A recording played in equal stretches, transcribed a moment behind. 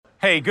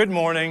Hey, good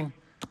morning.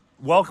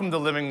 Welcome to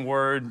Living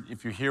Word.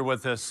 If you're here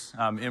with us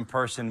in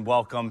person,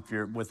 welcome. If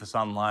you're with us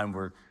online,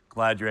 we're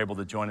glad you're able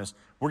to join us.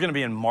 We're going to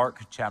be in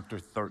Mark chapter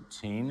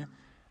 13,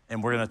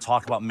 and we're going to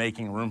talk about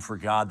making room for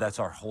God. That's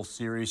our whole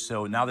series.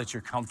 So now that you're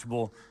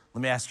comfortable,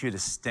 let me ask you to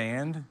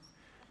stand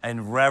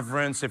in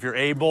reverence, if you're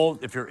able,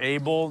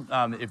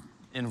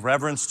 in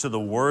reverence to the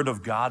Word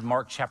of God.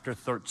 Mark chapter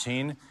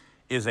 13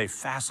 is a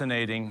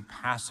fascinating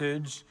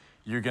passage.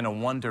 You're going to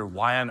wonder,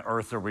 why on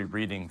earth are we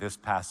reading this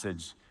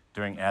passage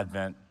during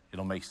Advent?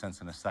 It'll make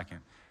sense in a second.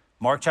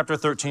 Mark chapter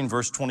 13,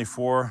 verse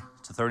 24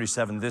 to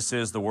 37, this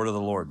is the word of the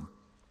Lord.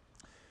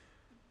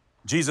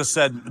 Jesus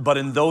said, "But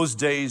in those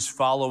days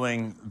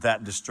following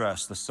that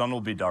distress, the sun will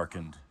be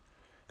darkened,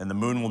 and the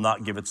moon will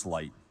not give its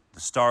light.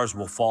 The stars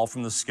will fall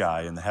from the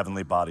sky, and the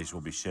heavenly bodies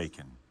will be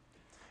shaken.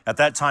 At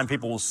that time,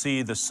 people will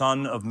see the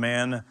Son of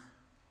Man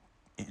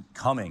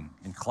coming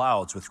in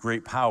clouds with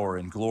great power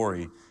and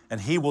glory. And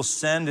he will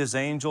send his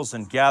angels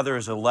and gather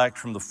his elect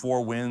from the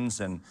four winds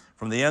and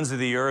from the ends of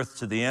the earth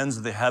to the ends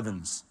of the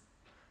heavens.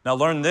 Now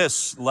learn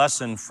this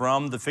lesson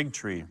from the fig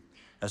tree.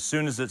 As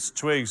soon as its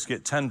twigs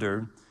get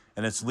tender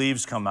and its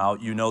leaves come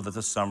out, you know that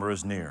the summer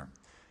is near.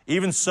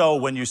 Even so,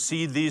 when you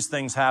see these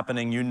things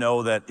happening, you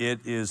know that it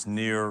is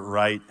near,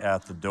 right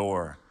at the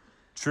door.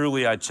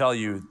 Truly, I tell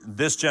you,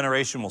 this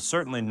generation will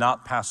certainly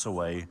not pass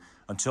away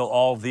until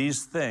all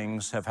these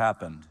things have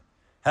happened.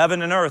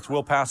 Heaven and earth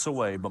will pass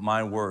away, but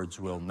my words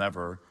will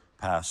never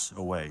pass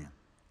away.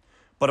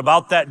 But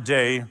about that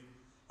day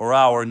or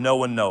hour, no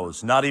one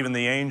knows, not even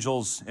the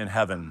angels in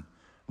heaven,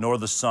 nor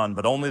the Son,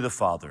 but only the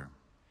Father.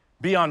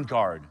 Be on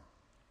guard.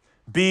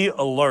 Be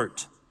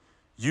alert.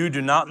 You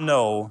do not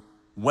know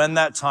when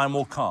that time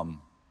will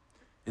come.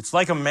 It's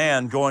like a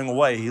man going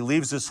away. He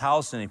leaves his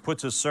house and he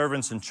puts his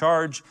servants in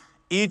charge,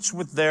 each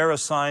with their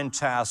assigned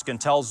task, and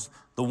tells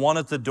the one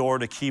at the door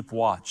to keep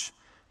watch.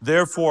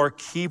 Therefore,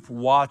 keep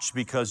watch,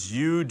 because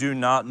you do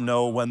not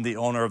know when the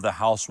owner of the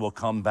house will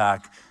come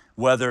back,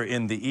 whether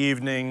in the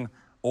evening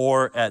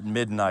or at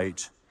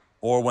midnight,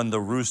 or when the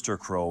rooster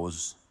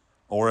crows,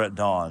 or at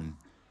dawn.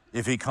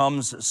 If he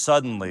comes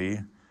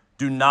suddenly,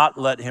 do not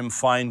let him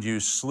find you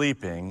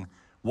sleeping.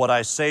 What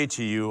I say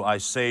to you, I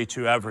say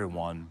to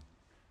everyone,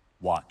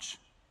 watch."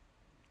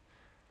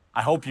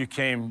 I hope you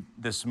came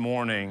this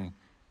morning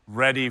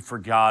ready for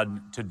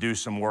God to do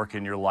some work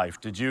in your life.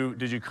 Did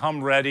you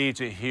come ready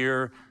to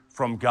hear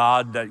from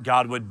God, that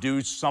God would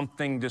do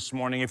something this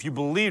morning? If you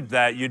believed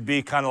that, you'd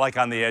be kind of like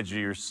on the edge of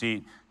your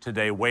seat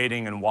today,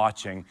 waiting and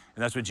watching.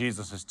 And that's what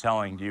Jesus is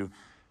telling you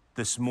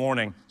this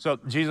morning. So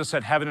Jesus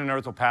said, heaven and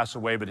earth will pass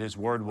away, but his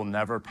word will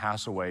never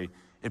pass away.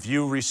 If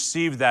you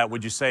receive that,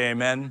 would you say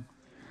amen?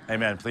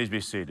 Amen. Please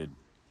be seated.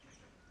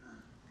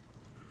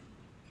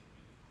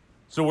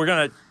 So we're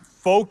going to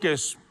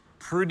focus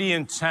pretty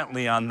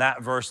intently on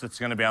that verse that's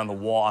going to be on the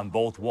wall, on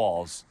both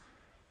walls.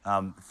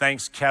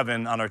 Thanks,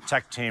 Kevin, on our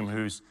tech team,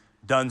 who's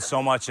done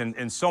so much,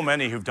 and so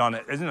many who've done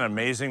it. Isn't it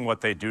amazing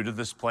what they do to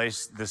this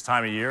place this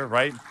time of year,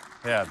 right?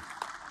 Yeah.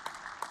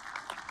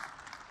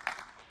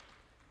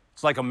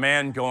 It's like a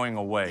man going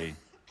away.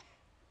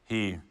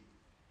 He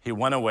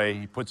went away,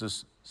 he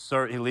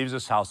leaves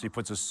his house, he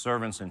puts his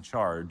servants in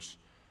charge,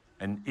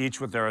 and each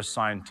with their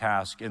assigned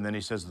task, and then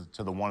he says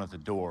to the one at the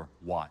door,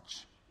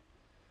 watch.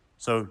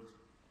 So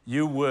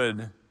you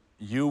would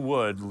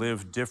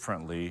live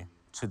differently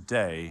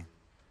today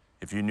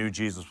if you knew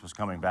Jesus was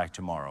coming back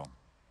tomorrow.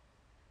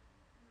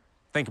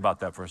 Think about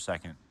that for a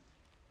second.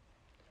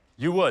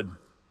 You would.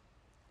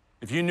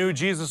 If you knew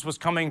Jesus was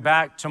coming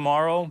back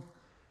tomorrow,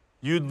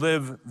 you'd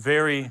live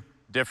very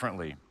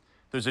differently.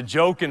 There's a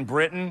joke in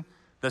Britain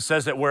that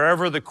says that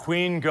wherever the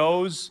Queen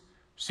goes,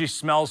 she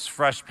smells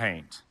fresh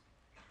paint.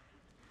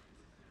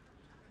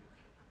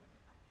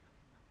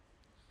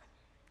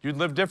 You'd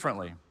live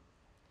differently.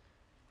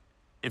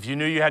 If you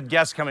knew you had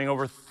guests coming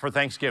over for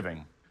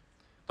Thanksgiving,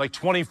 like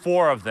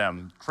 24 of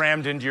them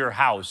crammed into your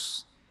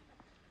house,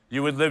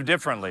 you would live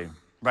differently,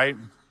 right?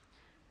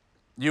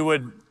 You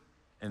would,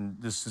 and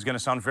this is going to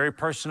sound very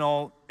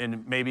personal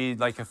and maybe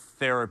like a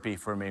therapy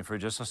for me for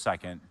just a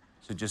second,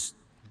 so just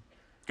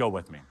go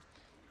with me.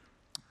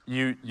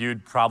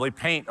 You'd probably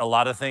paint a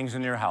lot of things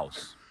in your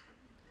house,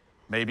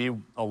 maybe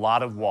a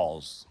lot of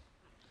walls.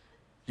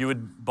 You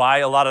would buy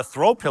a lot of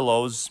throw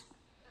pillows,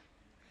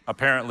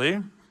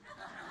 apparently.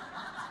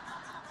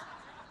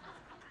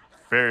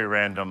 Very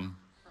random.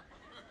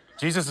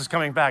 Jesus is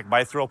coming back,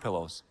 buy throw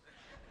pillows.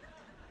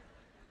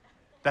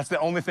 That's the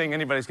only thing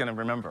anybody's going to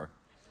remember,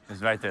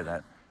 is right there,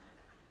 that.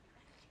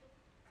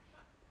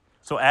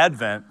 So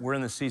Advent, we're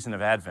in the season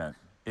of Advent.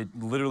 It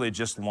literally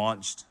just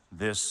launched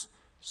this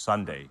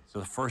Sunday. So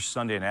the first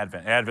Sunday in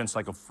Advent. Advent's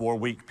like a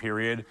 4-week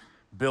period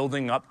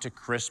building up to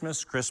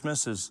Christmas.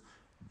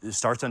 It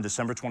starts on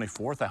December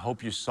 24th. I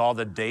hope you saw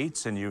the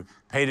dates and you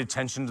paid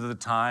attention to the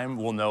time.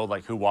 We'll know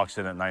like who walks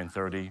in at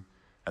 9:30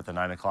 at the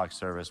 9 o'clock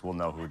service. We'll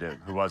know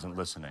who wasn't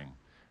listening,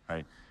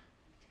 right?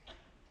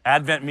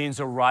 Advent means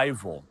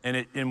arrival,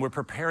 and we're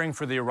preparing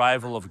for the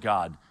arrival of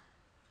God.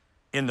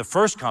 in the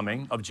first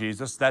coming of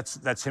Jesus.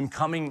 That's him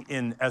coming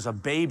in as a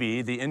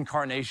baby, the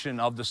incarnation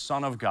of the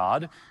Son of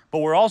God. But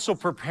we're also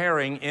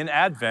preparing in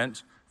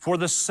Advent for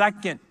the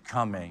second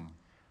coming,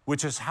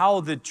 which is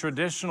how the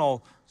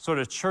traditional sort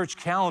of church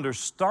calendar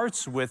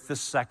starts with the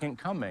second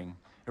coming.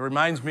 It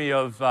reminds me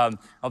of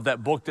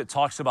that book that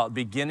talks about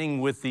beginning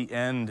with the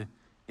end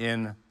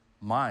in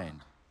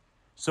mind.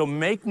 So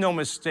make no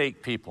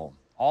mistake, people,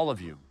 all of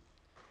you,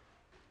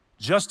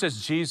 just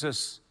as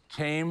Jesus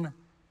came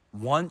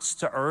once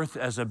to earth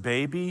as a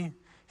baby,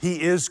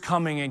 he is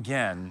coming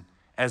again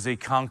as a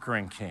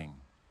conquering king.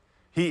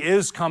 He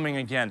is coming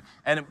again.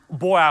 And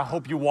boy, I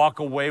hope you walk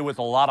away with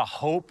a lot of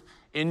hope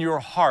in your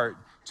heart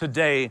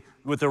today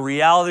with the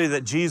reality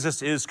that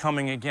Jesus is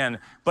coming again.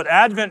 But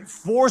Advent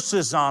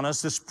forces on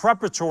us this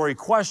preparatory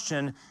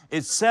question.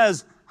 It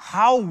says,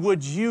 how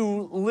would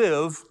you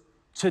live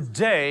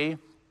today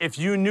if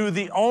you knew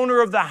the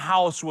owner of the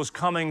house was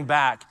coming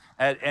back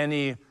at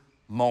any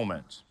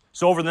moment?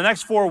 So over the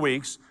next 4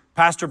 weeks,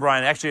 Pastor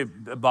Brian, actually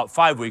about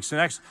 5 weeks, the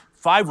next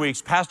 5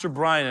 weeks, Pastor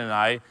Brian and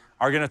I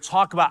are going to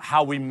talk about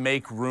how we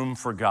make room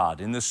for God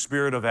in the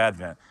spirit of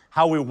Advent,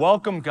 how we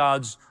welcome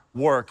God's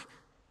work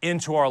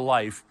into our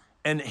life.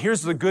 And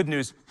here's the good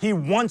news. He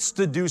wants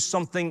to do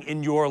something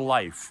in your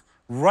life.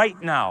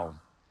 Right now,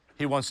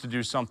 he wants to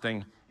do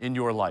something in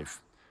your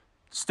life.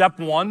 Step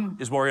one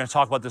is what we're going to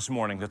talk about this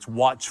morning. That's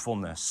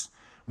watchfulness.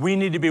 We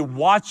need to be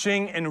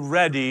watching and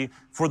ready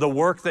for the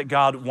work that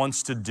God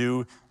wants to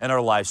do in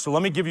our lives. So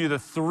let me give you the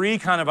 3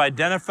 kind of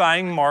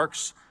identifying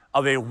marks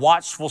of a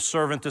watchful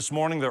servant this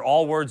morning. They're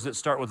all words that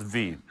start with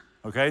V,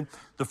 okay?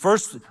 The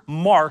first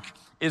mark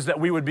is that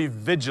we would be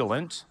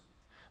vigilant.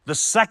 The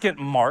second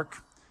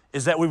mark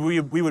is that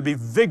we would be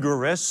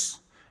vigorous.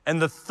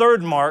 And the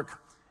third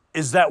mark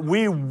is that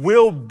we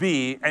will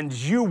be, and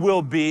you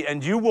will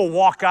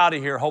walk out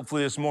of here,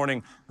 hopefully this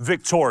morning,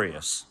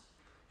 victorious.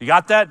 You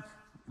got that?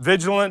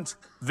 Vigilant,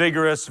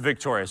 vigorous,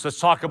 victorious. Let's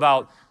talk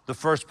about the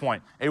first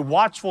point. A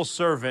watchful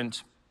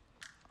servant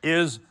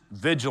is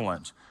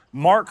vigilant.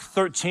 Mark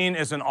 13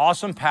 is an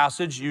awesome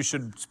passage. You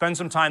should spend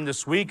some time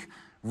this week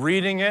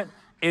reading it.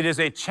 It is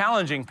a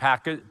challenging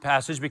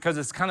passage because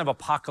it's kind of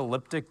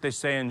apocalyptic, they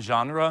say, in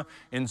genre,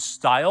 in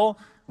style.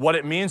 What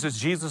it means is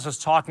Jesus is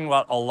talking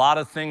about a lot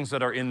of things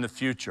that are in the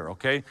future,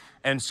 okay?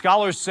 And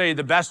scholars say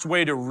the best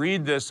way to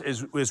read this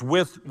is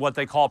with what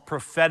they call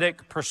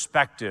prophetic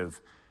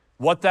perspective.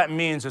 What that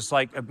means is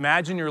like,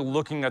 imagine you're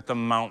looking at the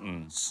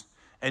mountains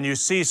and you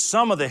see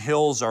some of the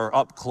hills are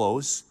up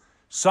close,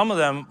 some of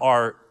them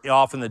are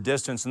off in the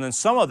distance, and then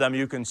some of them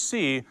you can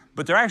see,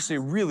 but they're actually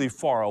really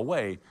far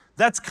away.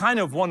 That's kind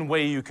of one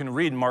way you can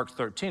read Mark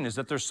 13, is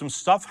that there's some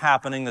stuff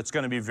happening that's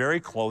going to be very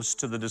close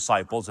to the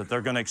disciples that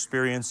they're going to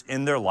experience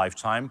in their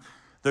lifetime.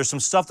 There's some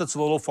stuff that's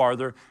a little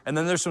farther, and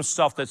then there's some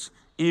stuff that's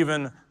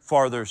even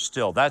farther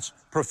still. That's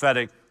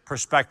prophetic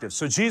perspective.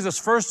 So Jesus,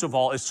 first of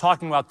all, is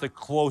talking about the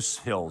close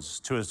hills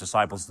to his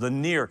disciples. The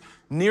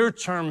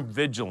near-term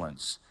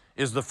vigilance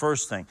is the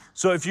first thing.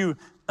 So if you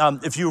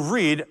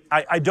read,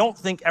 I don't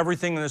think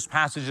everything in this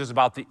passage is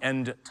about the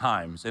end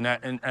times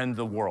and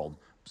the world.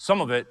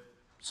 Some of it,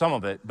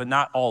 but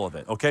not all of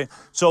it, okay?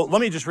 So let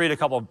me just read a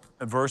couple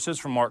of verses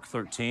from Mark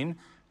 13.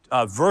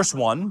 Verse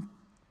 1,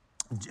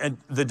 and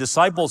the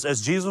disciples,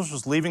 as Jesus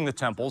was leaving the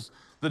temples,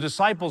 the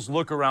disciples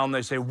look around,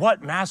 they say,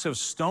 what massive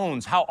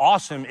stones, how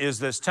awesome is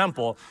this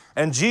temple?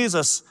 And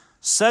Jesus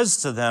says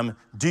to them,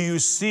 do you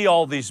see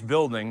all these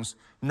buildings?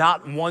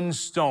 Not one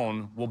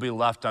stone will be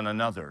left on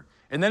another.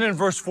 And then in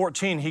verse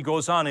 14, he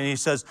goes on and he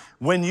says,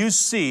 when you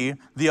see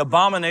the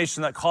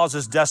abomination that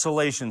causes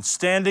desolation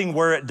standing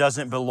where it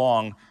doesn't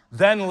belong,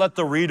 then let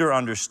the reader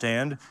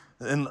understand,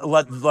 and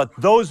let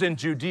those in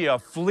Judea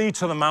flee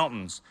to the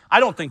mountains.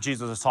 I don't think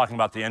Jesus is talking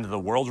about the end of the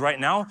world right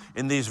now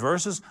in these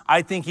verses.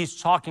 I think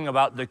he's talking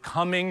about the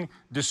coming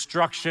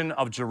destruction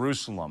of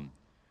Jerusalem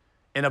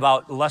in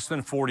about less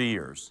than 40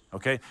 years,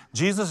 okay?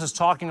 Jesus is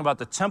talking about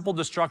the temple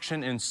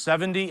destruction in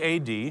 70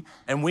 AD,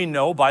 and we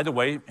know, by the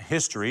way,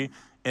 history,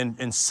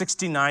 in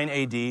 69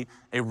 AD,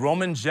 a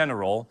Roman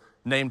general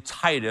named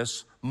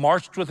Titus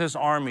marched with his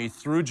army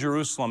through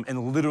Jerusalem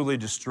and literally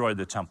destroyed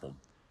the temple.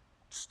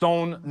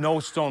 No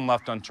stone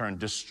left unturned,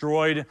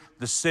 destroyed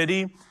the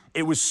city.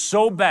 It was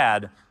so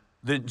bad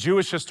that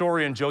Jewish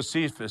historian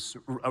Josephus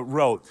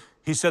wrote,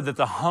 he said that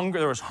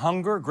there was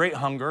hunger, great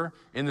hunger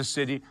in the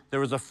city.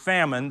 There was a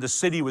famine. The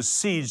city was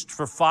sieged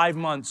for 5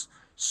 months,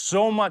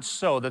 so much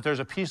so that there's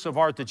a piece of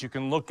art that you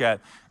can look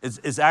at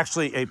is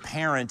actually a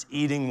parent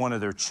eating one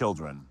of their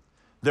children.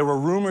 There were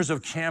rumors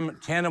of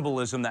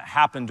cannibalism that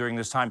happened during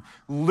this time.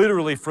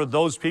 Literally, for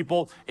those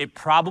people, it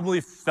probably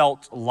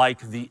felt like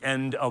the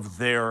end of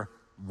their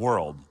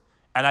world.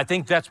 And I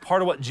think that's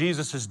part of what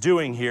Jesus is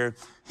doing here.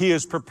 He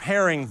is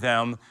preparing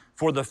them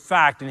for the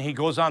fact, and he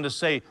goes on to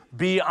say,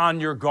 be on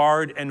your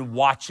guard and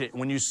watch it.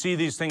 When you see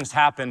these things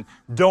happen,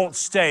 don't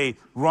stay,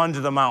 run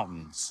to the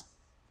mountains.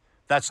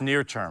 That's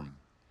near term.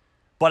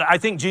 But I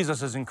think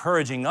Jesus is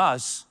encouraging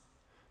us,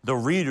 the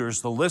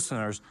readers, the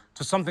listeners,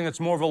 to something that's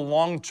more of a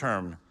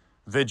long-term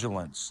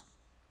vigilance.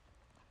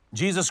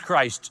 Jesus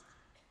Christ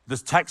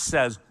This text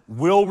says,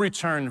 will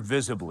return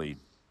visibly.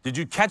 Did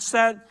you catch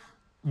that?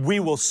 We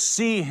will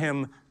see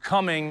him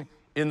coming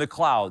in the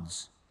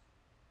clouds.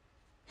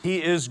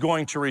 He is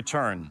going to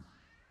return.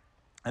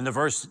 And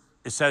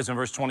it says in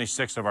verse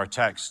 26 of our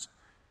text,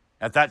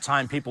 at that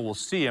time people will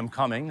see him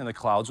coming in the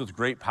clouds with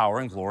great power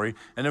and glory.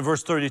 And in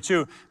verse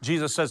 32,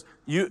 Jesus says,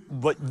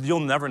 but you'll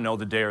never know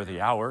the day or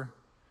the hour.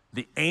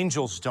 The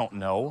angels don't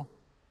know.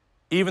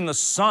 Even the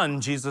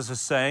Son, Jesus is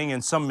saying,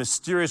 in some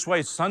mysterious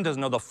way, the Son doesn't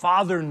know. The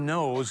Father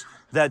knows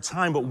that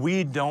time, but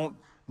we don't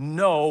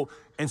know.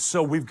 And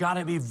so we've got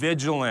to be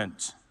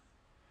vigilant.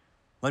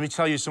 Let me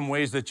tell you some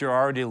ways that you're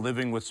already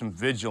living with some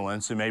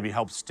vigilance and maybe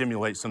help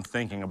stimulate some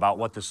thinking about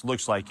what this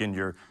looks like in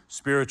your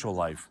spiritual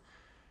life.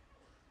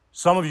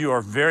 Some of you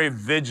are very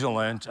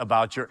vigilant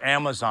about your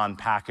Amazon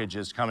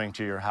packages coming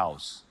to your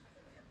house.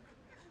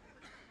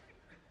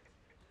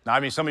 Now, I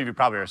mean, some of you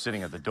probably are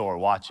sitting at the door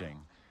watching.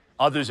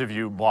 Others of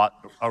you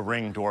bought a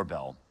Ring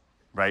doorbell,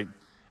 right?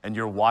 And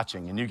you're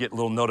watching, and you get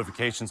little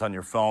notifications on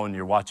your phone,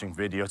 you're watching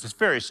videos. It's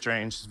very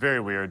strange, it's very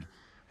weird,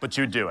 but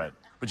you do it.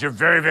 But you're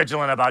very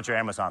vigilant about your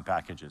Amazon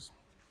packages.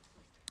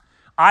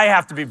 I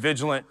have to be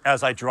vigilant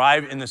as I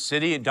drive in the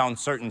city and down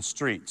certain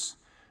streets,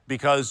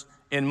 because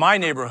in my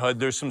neighborhood,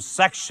 there's some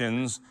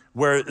sections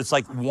where it's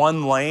like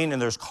one lane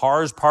and there's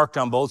cars parked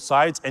on both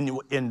sides,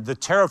 and the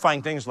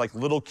terrifying thing is like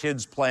little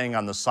kids playing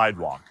on the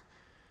sidewalk.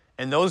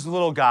 And those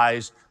little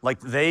guys,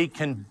 like they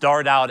can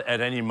dart out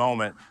at any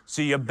moment.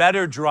 So you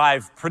better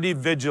drive pretty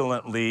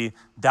vigilantly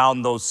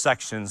down those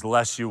sections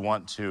lest you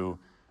want to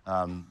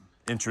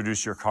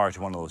introduce your car to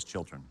one of those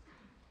children.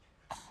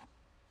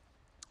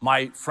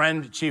 My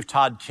friend, Chief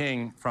Todd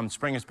King from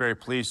Springersbury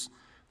Police,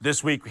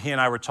 this week he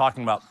and I were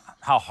talking about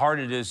how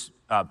hard it is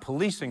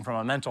policing from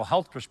a mental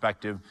health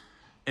perspective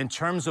in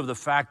terms of the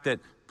fact that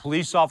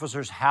police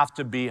officers have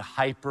to be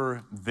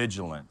hyper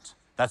vigilant.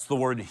 That's the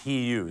word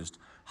he used.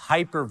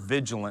 Hyper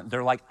vigilant.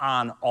 They're like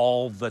on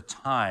all the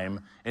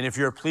time. And if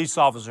you're a police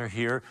officer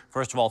here,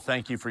 first of all,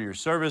 thank you for your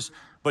service,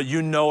 but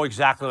you know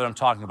exactly what I'm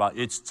talking about.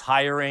 It's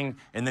tiring,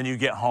 and then you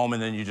get home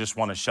and then you just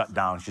want to shut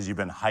down because you've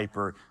been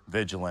hyper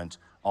vigilant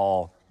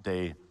all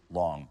day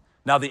long.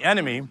 Now the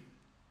enemy,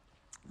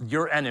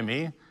 your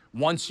enemy,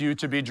 wants you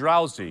to be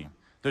drowsy.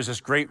 There's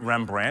this great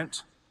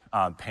Rembrandt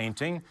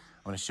painting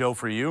I'm going to show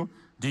for you.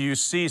 Do you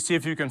see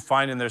if you can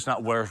find, and there's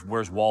not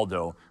where's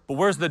Waldo, but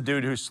where's the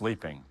dude who's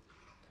sleeping?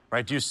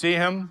 Right, do you see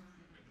him?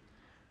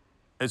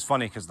 It's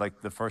funny because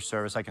like the first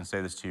service, I can say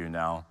this to you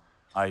now,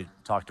 I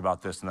talked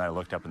about this and then I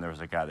looked up and there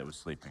was a guy that was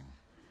sleeping.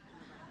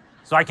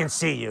 So I can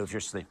see you if you're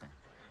sleeping.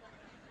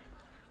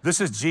 This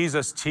is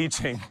Jesus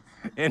teaching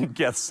in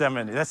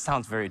Gethsemane. That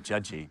sounds very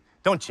judgy.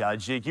 Don't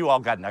judge, you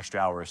all got an extra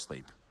hour of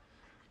sleep.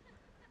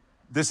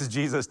 This is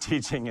Jesus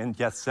teaching in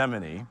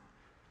Gethsemane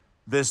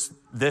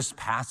this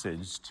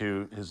passage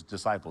to his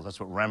disciples. That's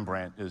what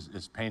Rembrandt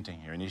is painting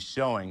here. And he's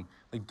showing,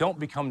 like, don't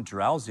become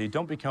drowsy.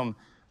 Don't become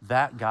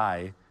that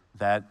guy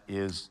that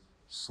is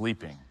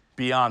sleeping.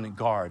 Be on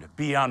guard.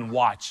 Be on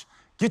watch.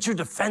 Get your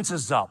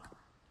defenses up.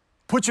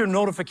 Put your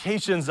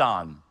notifications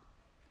on,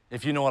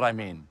 if you know what I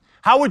mean.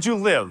 How would you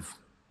live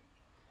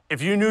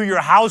if you knew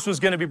your house was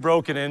going to be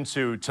broken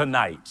into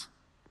tonight?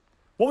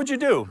 What would you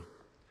do?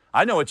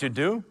 I know what you'd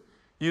do.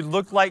 You'd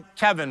look like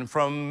Kevin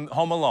from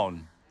Home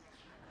Alone.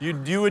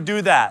 You would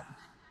do that,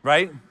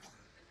 right?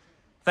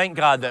 Thank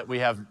God that we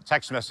have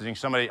text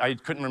messaging. I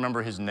couldn't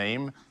remember his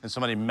name, and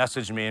somebody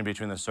messaged me in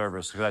between the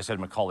service because I said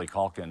Macaulay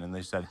Culkin, and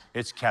they said,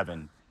 it's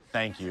Kevin.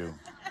 Thank you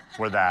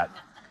for that.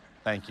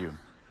 Thank you.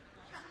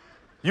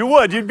 You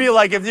would. You'd be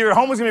like, if your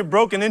home was going to be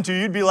broken into,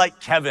 you'd be like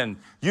Kevin.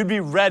 You'd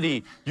be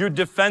ready. Your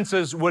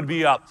defenses would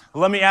be up.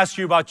 Let me ask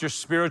you about your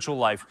spiritual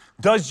life.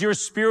 Does your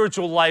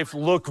spiritual life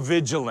look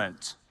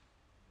vigilant?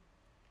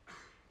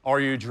 Or are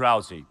you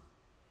drowsy?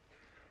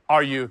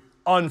 Are you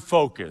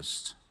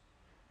unfocused?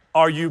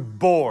 Are you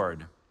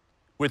bored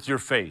with your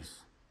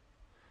faith?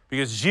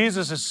 Because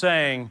Jesus is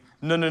saying,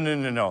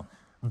 no.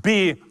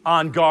 Be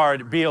on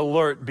guard, be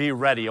alert, be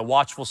ready. A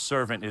watchful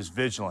servant is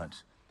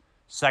vigilant.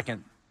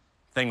 Second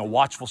thing, a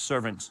watchful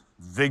servant's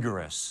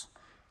vigorous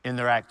in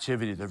their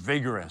activity. They're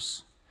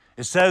vigorous.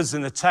 It says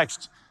in the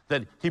text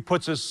that he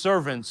puts his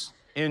servants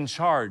in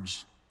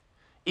charge,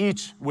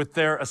 each with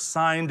their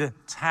assigned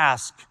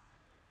task.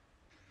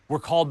 We're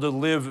called to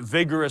live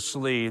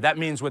vigorously. That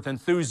means with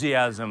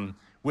enthusiasm,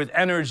 with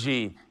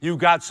energy. You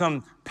got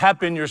some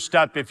pep in your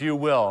step, if you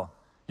will.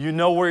 You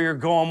know where you're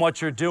going,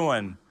 what you're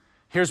doing.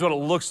 Here's what it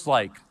looks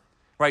like,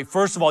 right?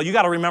 First of all, you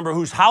got to remember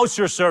whose house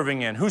you're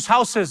serving in. Whose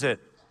house is it?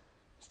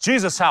 It's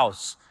Jesus'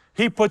 house.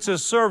 He puts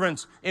his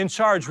servants in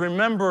charge.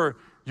 Remember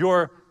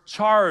your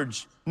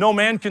charge. No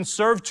man can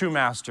serve two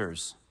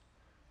masters.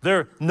 There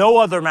are no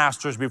other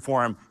masters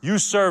before him. You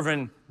serve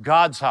in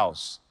God's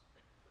house.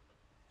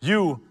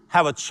 You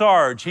have a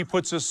charge. He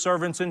puts his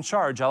servants in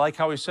charge. I like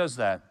how he says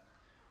that.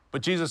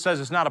 But Jesus says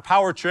it's not a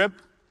power trip,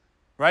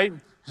 right?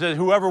 He says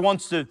whoever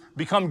wants to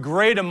become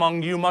great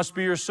among you must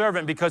be your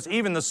servant, because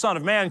even the Son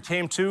of Man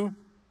came to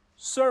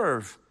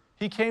serve.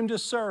 He came to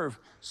serve.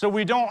 So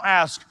we don't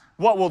ask,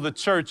 what will the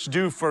church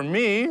do for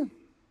me?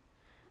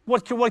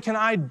 What can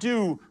I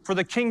do for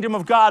the kingdom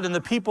of God and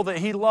the people that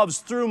he loves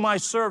through my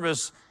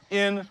service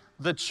in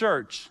the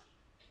church?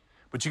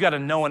 But you got to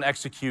know and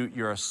execute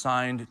your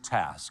assigned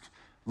task.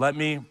 Let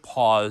me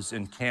pause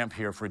and camp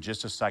here for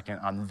just a second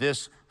on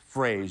this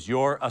phrase,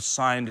 your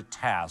assigned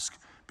task,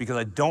 because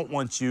I don't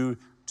want you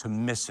to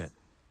miss it.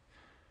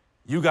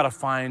 You got to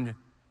find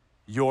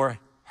your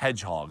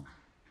hedgehog.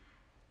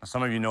 Now,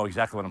 some of you know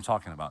exactly what I'm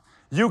talking about.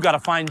 You got to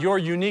find your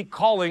unique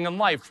calling in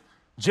life.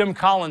 Jim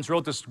Collins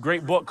wrote this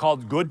great book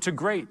called Good to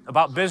Great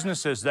about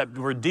businesses that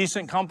were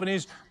decent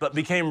companies but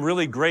became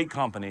really great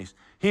companies.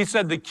 He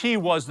said the key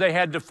was they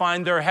had to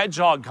find their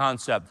hedgehog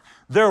concept,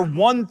 their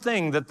one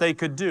thing that they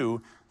could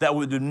do that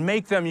would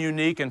make them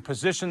unique and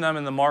position them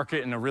in the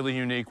market in a really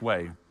unique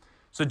way.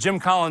 So Jim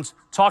Collins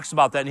talks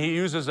about that, and he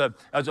uses a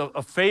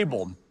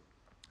fable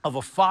of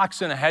a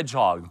fox and a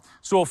hedgehog.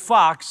 So a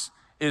fox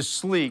is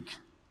sleek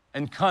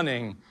and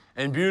cunning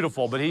and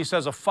beautiful, but he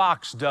says a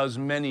fox does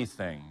many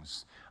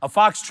things. A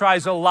fox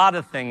tries a lot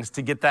of things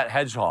to get that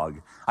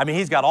hedgehog. I mean,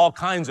 he's got all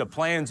kinds of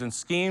plans and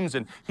schemes,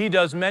 and he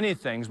does many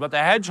things, but the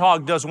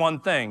hedgehog does one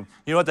thing.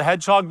 You know what the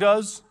hedgehog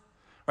does?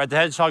 Right, the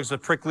hedgehog is a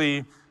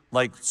prickly,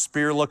 like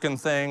spear-looking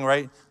thing,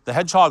 right? The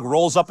hedgehog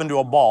rolls up into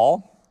a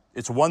ball.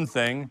 It's one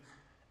thing,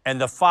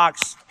 and the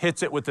fox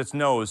hits it with its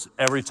nose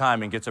every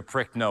time and gets a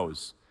pricked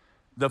nose.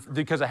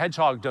 Because a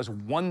hedgehog does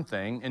one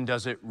thing and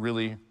does it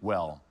really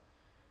well.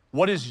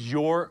 What is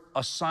your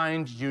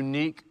assigned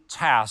unique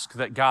task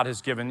that God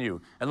has given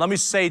you? And let me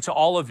say to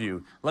all of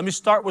you, let me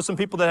start with some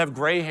people that have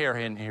gray hair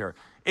in here.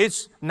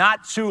 It's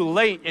not too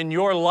late in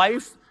your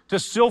life to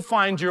still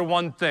find your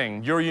one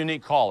thing, your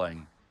unique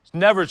calling. It's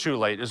never too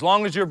late. As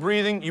long as you're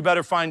breathing, you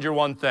better find your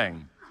one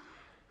thing.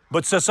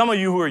 But to some of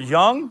you who are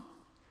young,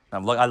 I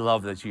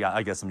love that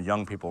I got some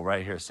young people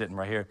right here, sitting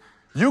right here.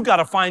 You got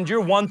to find your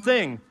one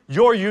thing,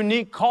 your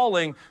unique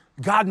calling.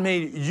 God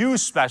made you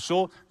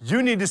special.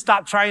 You need to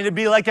stop trying to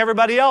be like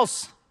everybody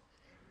else.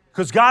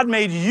 Because God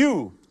made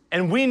you,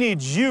 and we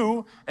need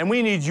you, and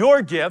we need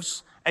your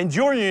gifts and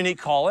your unique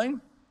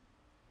calling.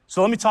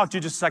 So let me talk to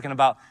you just a second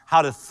about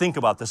how to think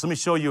about this. Let me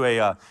show you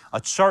a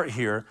chart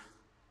here.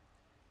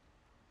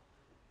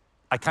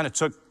 I kind of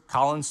took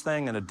Colin's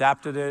thing and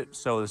adapted it,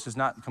 so this is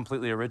not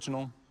completely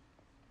original.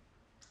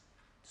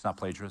 It's not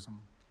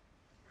plagiarism.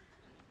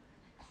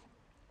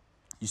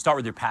 You start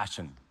with your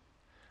passion.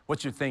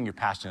 What's your thing you're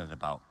passionate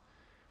about?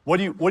 What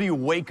do you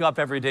wake up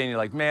every day and you're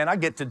like, man, I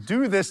get to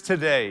do this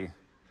today?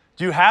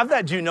 Do you have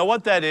that? Do you know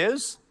what that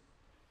is?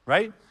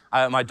 Right?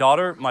 My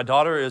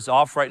daughter is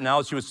off right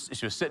now. She was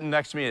sitting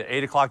next to me at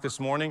 8 o'clock this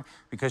morning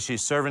because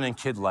she's serving in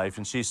Kid Life,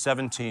 and she's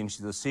 17.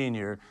 She's a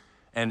senior,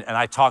 and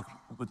I talk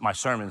with my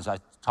sermons. I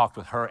talked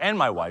with her and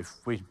my wife.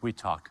 We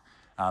talk.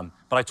 But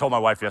I told my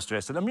wife yesterday,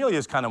 I said, Amelia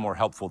is kind of more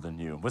helpful than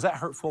you. Was that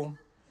hurtful?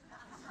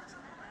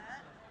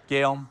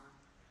 Gail?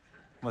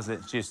 Was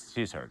it?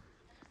 She's hurt.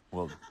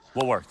 We'll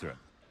work through it.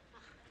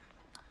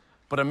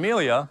 But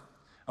Amelia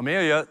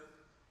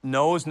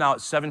knows now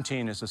at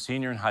 17 is a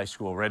senior in high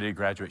school, ready to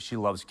graduate. She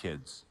loves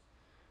kids.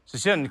 So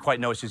she doesn't quite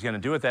know what she's going to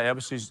do with that,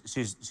 but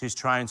she's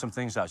trying some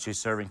things out. She's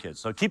serving kids.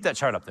 So keep that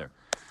chart up there.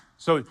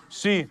 So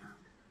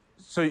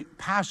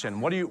passion.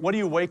 What do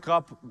you wake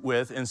up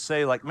with and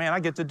say, like, man, I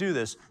get to do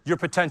this? Your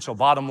potential,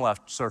 bottom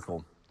left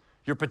circle.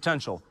 Your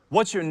potential.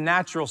 What's your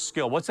natural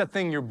skill? What's that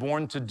thing you're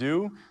born to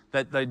do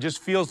that just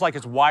feels like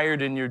it's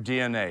wired in your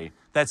DNA?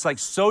 That's like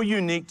so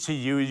unique to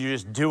you, you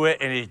just do it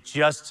and it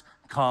just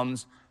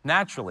comes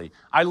naturally.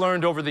 I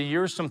learned over the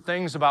years some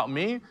things about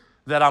me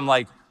that I'm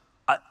like,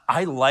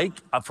 I like,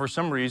 for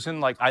some reason,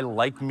 like I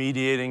like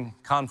mediating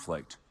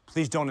conflict.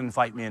 Please don't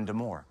invite me into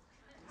more,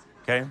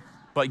 okay?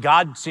 But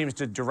God seems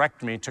to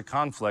direct me to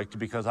conflict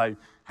because I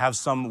have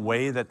some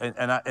way that,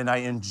 and I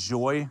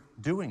enjoy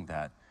doing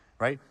that,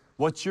 right?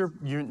 What's your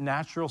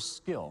natural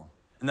skill?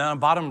 And then on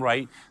bottom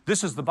right,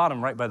 this is the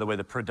bottom right, by the way,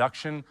 the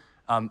production.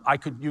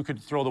 You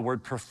could throw the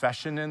word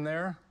profession in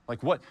there.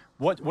 Like what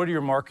are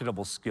your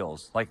marketable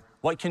skills? Like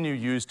what can you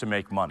use to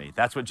make money?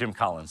 That's what Jim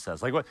Collins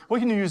says. Like what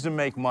can you use to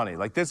make money?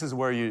 Like this is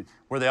where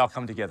they all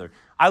come together.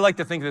 I like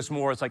to think of this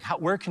more, it's like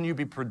where can you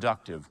be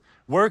productive?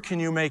 Where can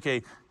you make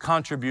a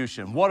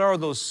contribution? What are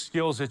those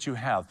skills that you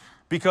have?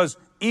 Because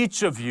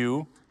each of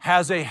you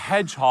has a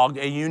hedgehog,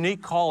 a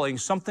unique calling,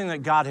 something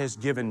that God has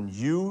given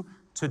you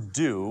to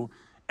do.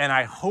 And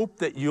I hope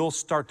that you'll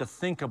start to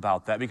think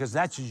about that because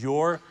that's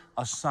your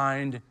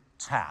assigned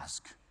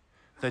task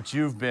that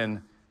you've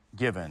been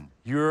given.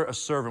 You're a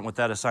servant with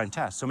that assigned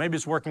task. So maybe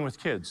it's working with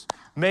kids.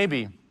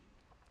 Maybe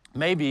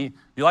you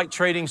like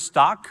trading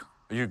stock.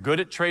 Are you good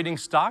at trading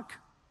stock?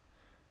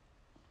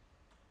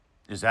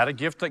 Is that a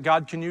gift that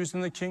God can use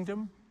in the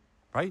kingdom?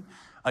 Right?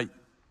 What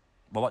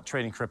about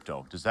trading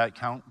crypto? Does that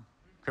count?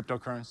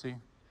 Cryptocurrency?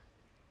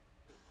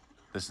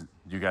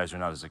 You guys are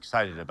not as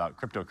excited about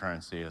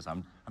cryptocurrency as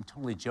I'm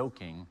totally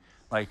joking.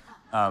 Like,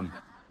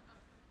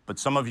 but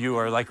some of you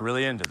are like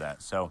really into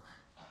that. So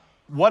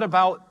what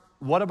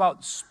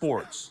about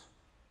sports?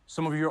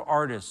 Some of you are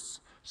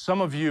artists.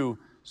 Some of you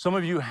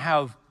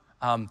have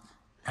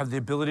the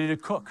ability to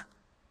cook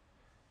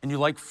and you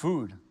like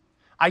food.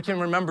 I can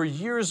remember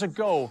years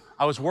ago,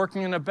 I was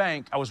working in a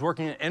bank. I was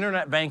working in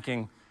internet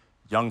banking.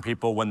 Young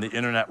people, when the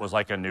internet was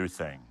like a new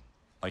thing.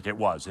 Like it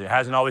was. It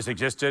hasn't always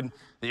existed.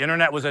 The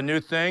internet was a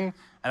new thing.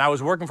 And I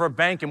was working for a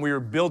bank, and we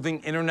were building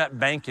internet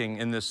banking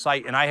in this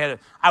site. And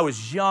I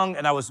was young,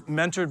 and I was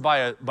mentored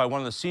by one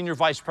of the senior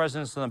vice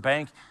presidents in the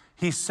bank.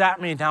 He sat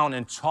me down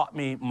and taught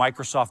me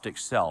Microsoft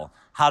Excel,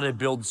 how to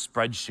build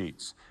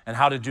spreadsheets and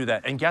how to do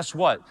that. And guess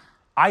what?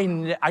 I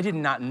did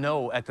not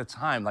know at the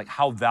time like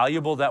how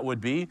valuable that would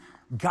be.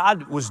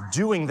 God was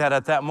doing that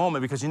at that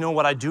moment, because you know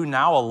what I do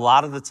now a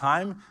lot of the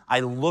time? I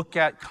look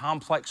at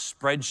complex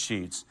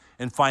spreadsheets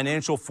and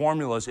financial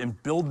formulas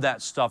and build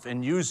that stuff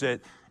and use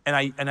it, and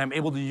I'm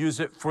able to use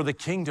it for the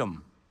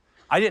kingdom.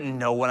 I didn't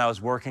know when I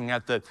was working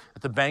at the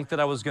bank that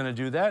I was going to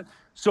do that.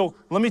 So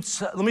let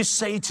me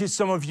say to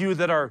some of you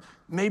that are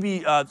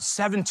maybe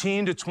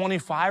 17 to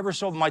 25 or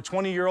so, my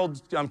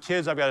 20-year-old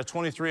kids, I've got a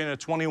 23 and a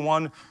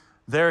 21.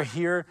 They're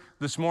here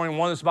this morning.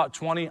 One is about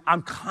 20.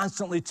 I'm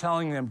constantly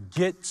telling them,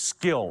 get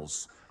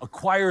skills,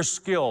 acquire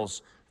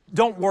skills.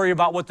 Don't worry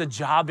about what the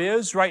job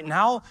is right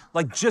now.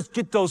 Like, just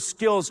get those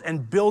skills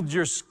and build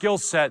your skill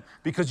set,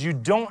 because you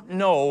don't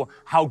know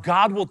how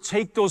God will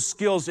take those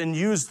skills and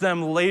use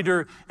them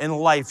later in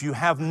life. You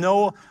have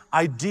no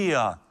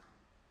idea.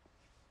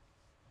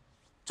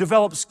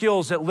 Develop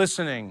skills at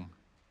listening,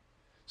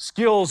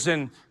 skills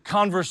in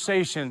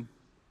conversation.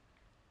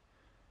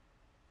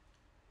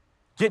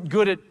 Get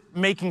good at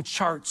making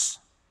charts.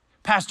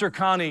 Pastor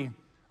Connie,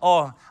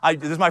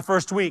 this is my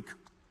first week.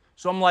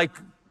 So I'm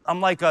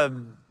like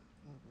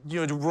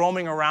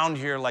roaming around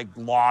here like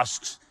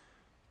lost,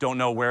 don't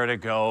know where to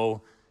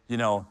go.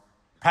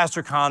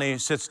 Pastor Connie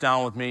sits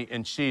down with me,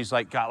 and she's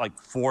got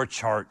 4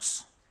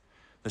 charts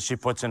that she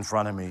puts in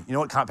front of me. You know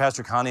what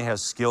Pastor Connie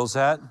has skills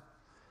at?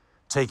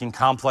 Taking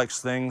complex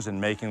things and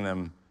making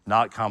them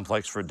not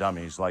complex for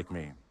dummies like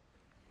me.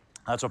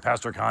 That's what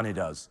Pastor Connie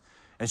does.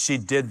 And she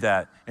did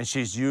that, and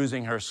she's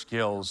using her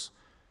skills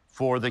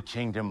for the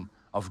kingdom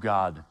of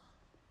God.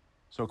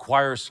 So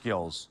acquire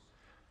skills.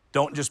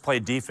 Don't just play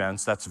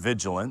defense, that's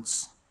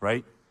vigilance,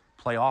 right?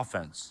 Play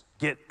offense.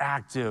 Get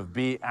active,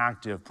 be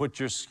active. Put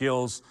your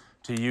skills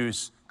to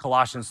use.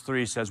 Colossians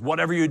 3 says,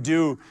 whatever you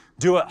do,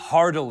 do it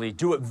heartily,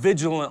 do it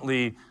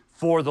vigilantly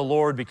for the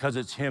Lord, because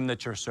it's Him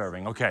that you're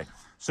serving. Okay,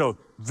 so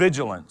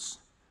vigilance,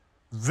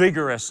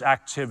 vigorous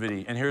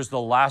activity. And here's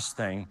the last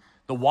thing.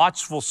 The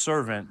watchful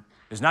servant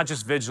is not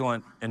just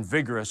vigilant and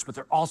vigorous, but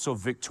they're also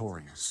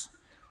victorious.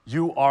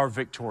 You are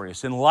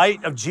victorious. In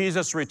light of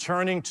Jesus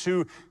returning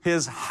to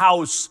His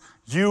house,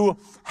 you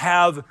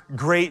have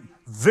great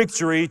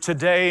victory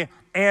today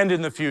and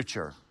in the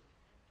future.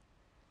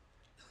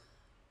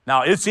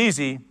 Now, it's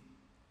easy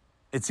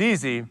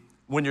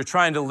when you're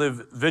trying to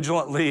live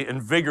vigilantly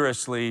and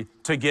vigorously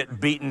to get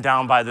beaten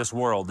down by this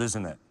world,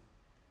 isn't it?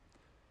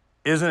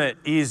 Isn't it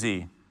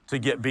easy to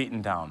get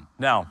beaten down?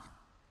 Now,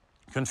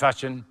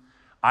 confession,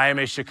 I am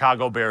a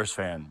Chicago Bears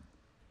fan.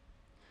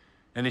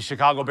 Any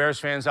Chicago Bears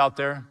fans out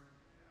there?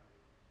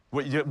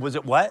 Was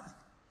it what?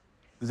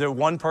 Is there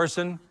one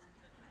person?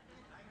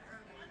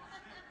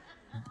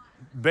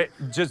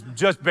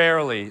 Just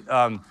barely.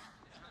 I'm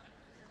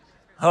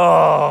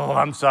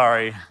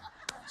sorry.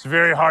 It's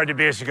very hard to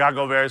be a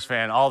Chicago Bears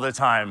fan all the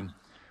time.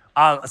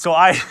 So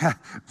I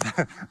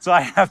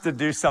have to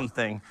do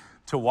something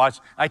to watch.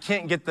 I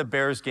can't get the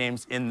Bears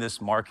games in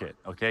this market,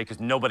 okay? Because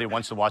nobody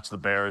wants to watch the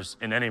Bears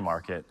in any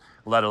market,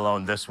 let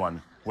alone this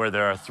one, where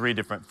there are 3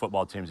 different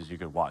football teams that you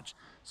could watch.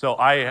 So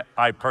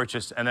I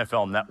purchased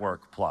NFL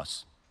Network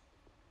Plus.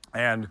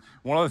 And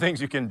one of the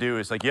things you can do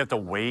is you have to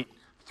wait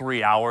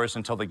 3 hours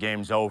until the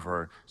game's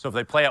over. So if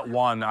they play at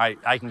 1, I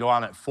can go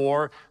on at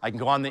 4, I can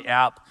go on the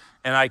app,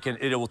 and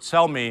it will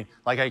tell me,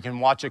 I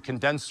can watch a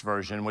condensed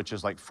version, which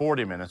is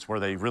 40 minutes, where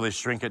they really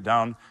shrink it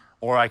down,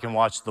 or I can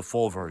watch the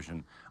full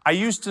version. I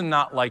used to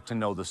not like to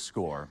know the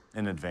score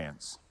in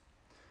advance.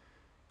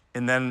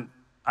 And then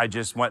I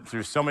just went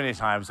through so many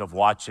times of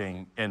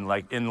watching in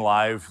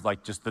live,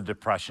 just the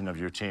depression of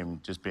your team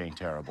just being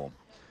terrible.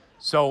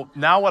 So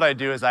now what I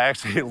do is I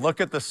actually look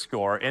at the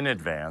score in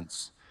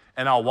advance,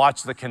 and I'll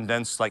watch the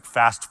condensed,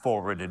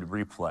 fast-forwarded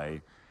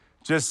replay,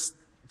 just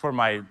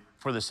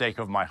for the sake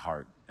of my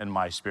heart and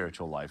my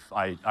spiritual life.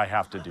 I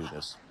have to do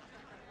this,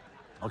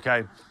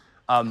 okay?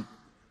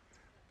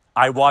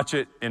 I watch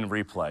it in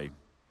replay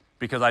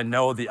because I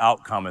know the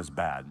outcome is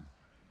bad.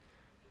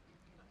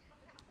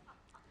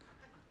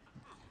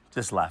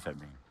 Just laugh at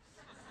me.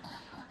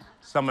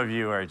 Some of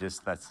you are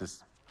that's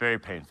just very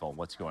painful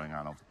what's going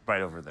on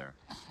right over there.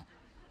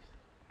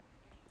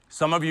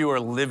 Some of you are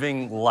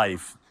living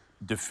life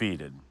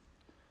defeated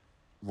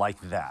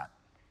like that.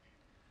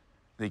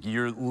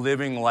 You're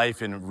living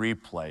life in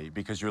replay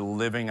because you're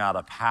living out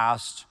a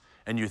past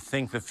and you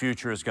think the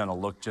future is going to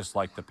look just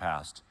like the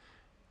past.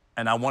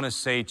 And I want to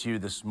say to you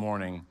this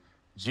morning,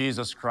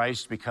 Jesus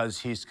Christ, because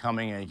He's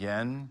coming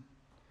again,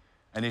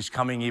 and He's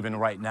coming even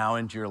right now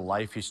into your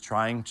life, He's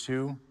trying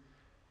to,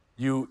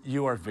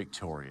 you are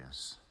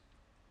victorious.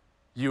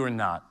 You are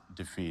not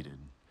defeated.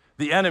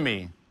 The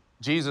enemy,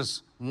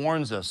 Jesus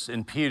warns us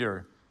in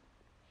Peter,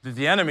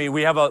 The enemy,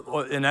 we have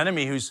an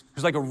enemy who's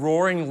like a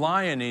roaring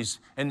lion.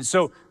 And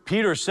so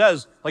Peter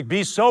says, like,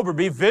 be sober,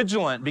 be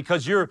vigilant,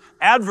 because your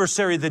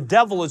adversary, the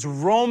devil, is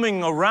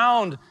roaming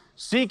around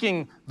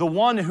seeking the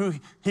one who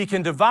he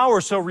can devour,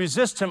 so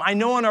resist him. I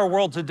know in our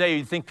world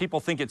today, people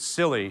think it's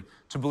silly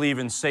to believe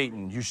in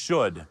Satan. You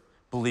should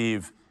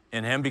believe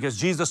in him because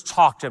Jesus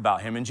talked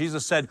about him. And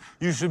Jesus said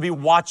you should be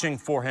watching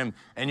for him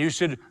and you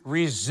should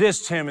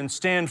resist him and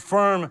stand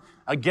firm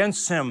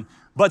against him.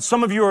 But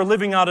some of you are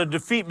living out of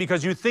defeat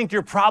because you think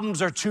your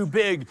problems are too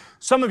big.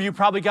 Some of you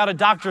probably got a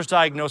doctor's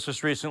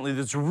diagnosis recently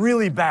that's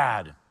really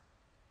bad.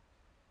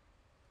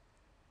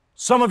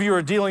 Some of you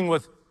are dealing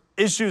with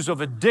issues of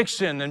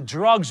addiction and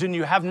drugs, and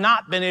you have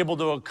not been able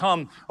to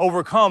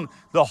overcome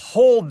the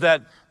hold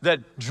that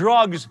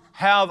drugs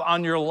have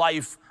on your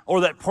life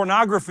or that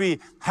pornography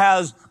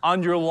has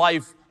on your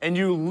life, and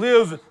you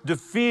live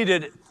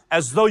defeated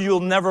as though you'll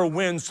never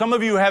win. Some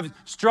of you have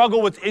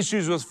struggled with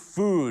issues with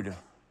food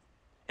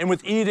and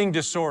with eating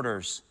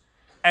disorders,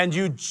 and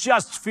you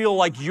just feel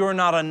like you're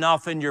not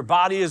enough and your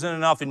body isn't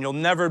enough and you'll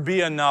never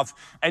be enough,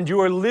 and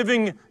you are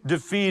living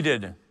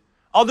defeated.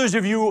 Others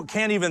of you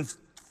can't even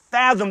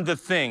fathom to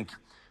think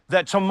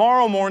that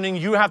tomorrow morning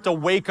you have to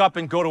wake up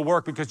and go to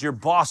work because your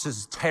boss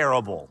is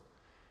terrible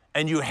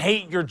and you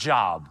hate your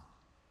job.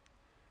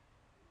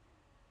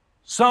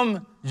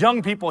 Some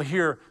young people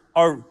here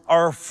are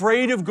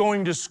afraid of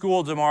going to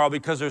school tomorrow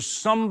because there's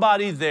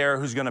somebody there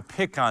who's going to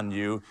pick on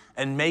you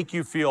and make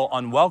you feel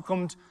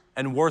unwelcomed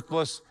and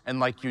worthless and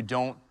like you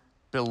don't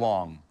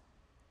belong.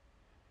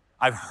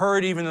 I've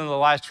heard even in the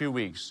last few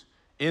weeks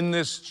in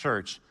this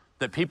church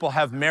that people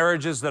have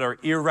marriages that are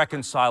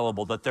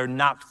irreconcilable, that they're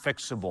not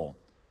fixable,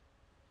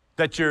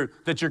 that your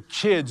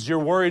kids, you're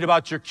worried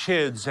about your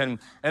kids and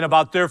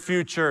about their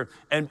future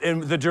and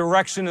the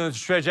direction and the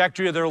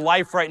trajectory of their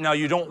life right now.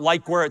 You don't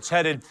like where it's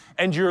headed,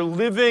 and you're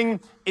living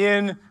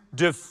in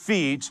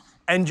defeat,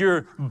 and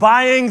you're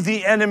buying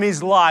the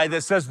enemy's lie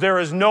that says there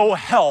is no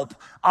help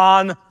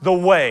on the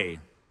way.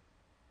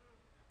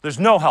 There's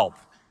no help.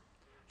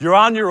 You're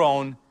on your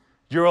own.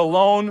 You're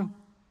alone.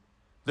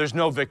 There's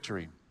no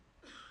victory.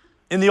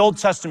 In the Old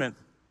Testament,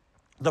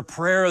 the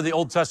prayer of the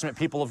Old Testament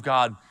people of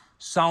God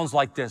sounds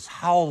like this: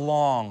 how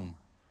long,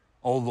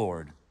 O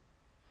Lord?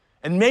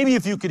 And maybe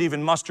if you could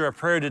even muster a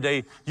prayer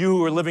today, you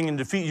who are living in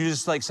defeat, you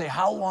just like say,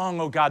 how long,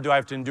 O God, do I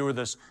have to endure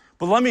this?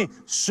 But let me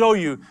show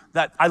you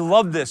that I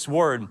love this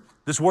word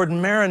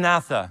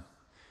Maranatha.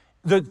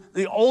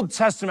 The Old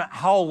Testament,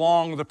 how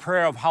long, the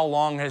prayer of how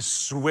long has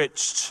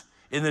switched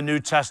in the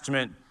New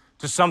Testament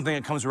to something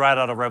that comes right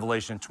out of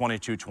Revelation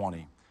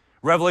 22:20.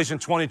 Revelation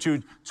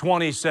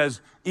 22:20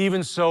 says,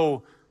 even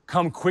so,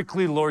 come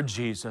quickly, Lord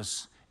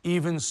Jesus.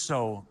 Even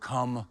so,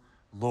 come,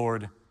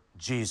 Lord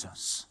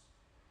Jesus.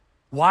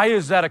 Why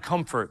is that a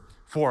comfort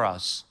for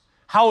us?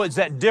 How is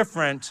that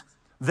different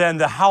than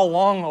the how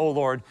long, O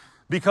Lord?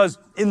 Because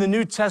in the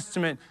New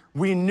Testament,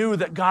 we knew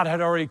that God had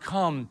already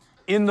come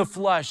in the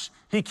flesh.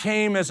 He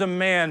came as a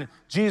man,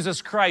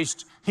 Jesus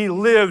Christ. He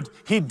lived,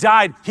 he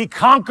died, he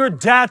conquered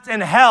death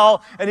and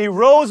hell, and he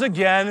rose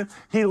again.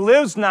 He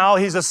lives now,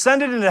 he's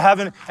ascended into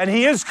heaven, and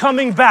he is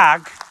coming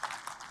back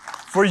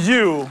for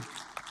you.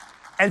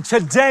 And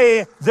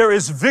today, there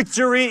is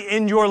victory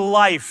in your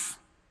life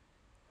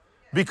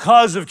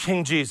because of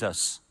King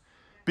Jesus,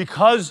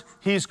 because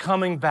he's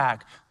coming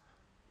back.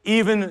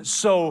 Even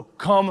so,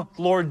 come,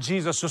 Lord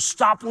Jesus. So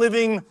stop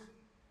living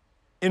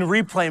in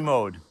replay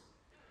mode.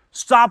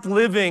 Stop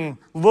living,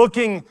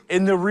 looking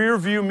in the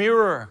rearview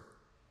mirror.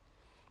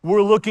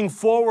 We're looking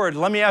forward.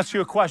 Let me ask you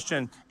a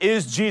question.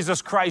 Is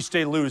Jesus Christ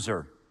a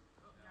loser?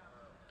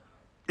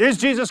 Is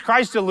Jesus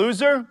Christ a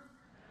loser?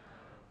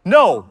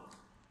 No.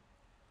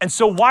 And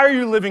so why are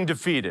you living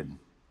defeated?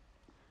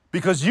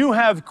 Because you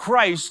have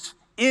Christ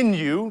in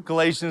you,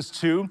 Galatians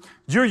 2.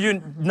 You're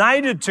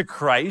united to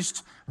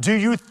Christ. Do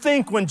you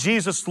think when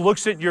Jesus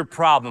looks at your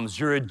problems,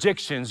 your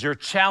addictions, your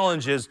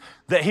challenges,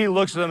 that he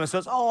looks at them and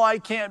says, oh, I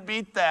can't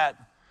beat that?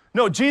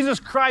 No,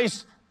 Jesus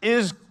Christ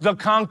is the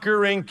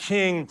conquering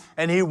king,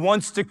 and he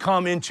wants to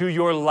come into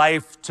your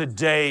life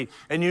today,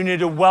 and you need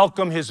to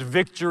welcome his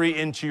victory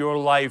into your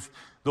life.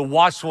 The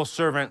watchful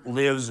servant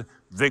lives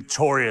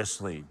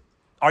victoriously.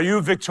 Are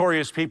you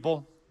victorious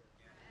people?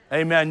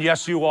 Amen.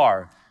 Yes, you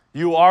are.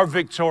 You are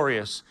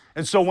victorious.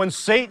 And so when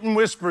Satan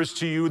whispers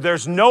to you,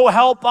 there's no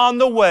help on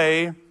the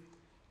way,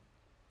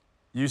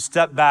 you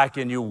step back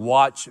and you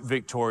watch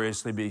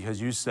victoriously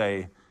because you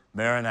say,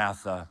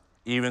 Maranatha,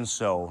 even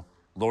so,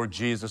 Lord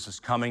Jesus is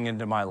coming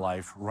into my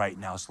life right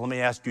now. So let me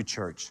ask you,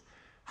 church,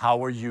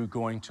 how are you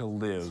going to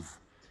live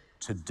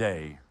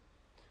today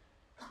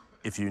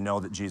if you know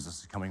that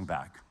Jesus is coming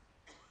back?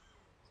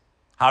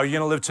 How are you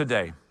going to live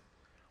today?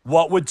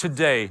 What would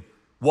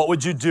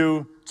you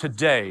do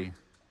today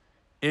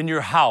in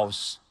your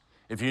house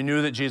if you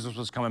knew that Jesus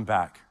was coming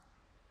back?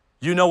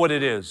 You know what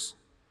it is.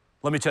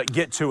 Let me tell you,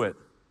 get to it.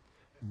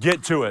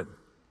 Get to it.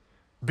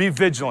 Be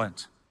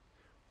vigilant.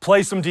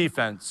 Play some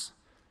defense.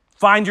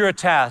 Find your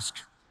task.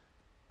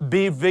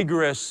 Be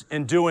vigorous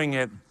in doing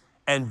it.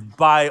 And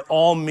by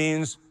all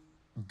means,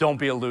 Don't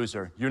be a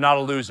loser. You're not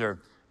a loser.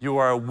 You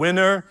are a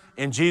winner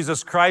in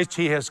Jesus Christ.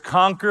 He has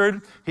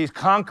conquered. He's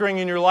conquering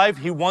in your life.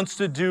 He wants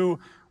to do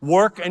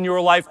work in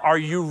your life. Are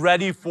you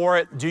ready for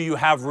it? Do you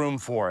have room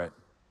for it?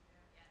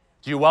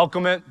 Do you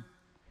welcome it?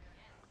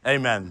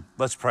 Amen.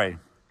 Let's pray.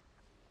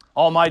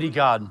 Almighty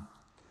God,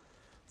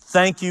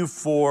 thank you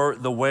for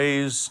the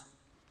ways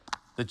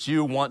that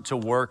you want to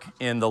work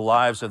in the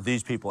lives of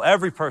these people.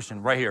 Every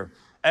person right here,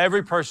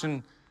 every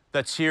person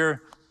that's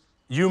here,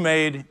 you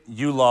made,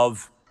 you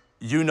love,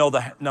 you know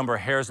the number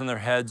of hairs on their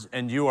heads,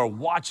 and you are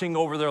watching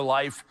over their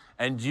life,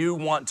 and you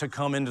want to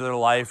come into their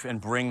life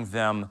and bring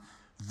them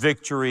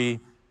victory.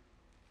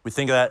 We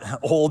think of that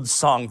old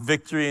song,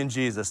 Victory in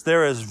Jesus.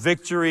 There is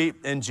victory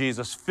in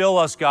Jesus. Fill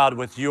us, God,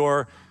 with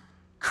your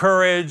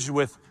courage,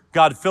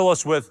 God, fill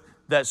us with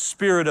that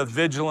spirit of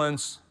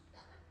vigilance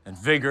and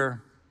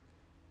vigor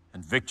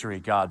and victory,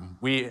 God.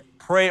 We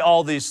pray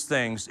all these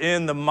things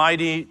in the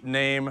mighty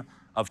name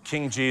of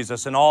King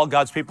Jesus. And all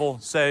God's people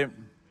say,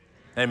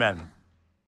 amen.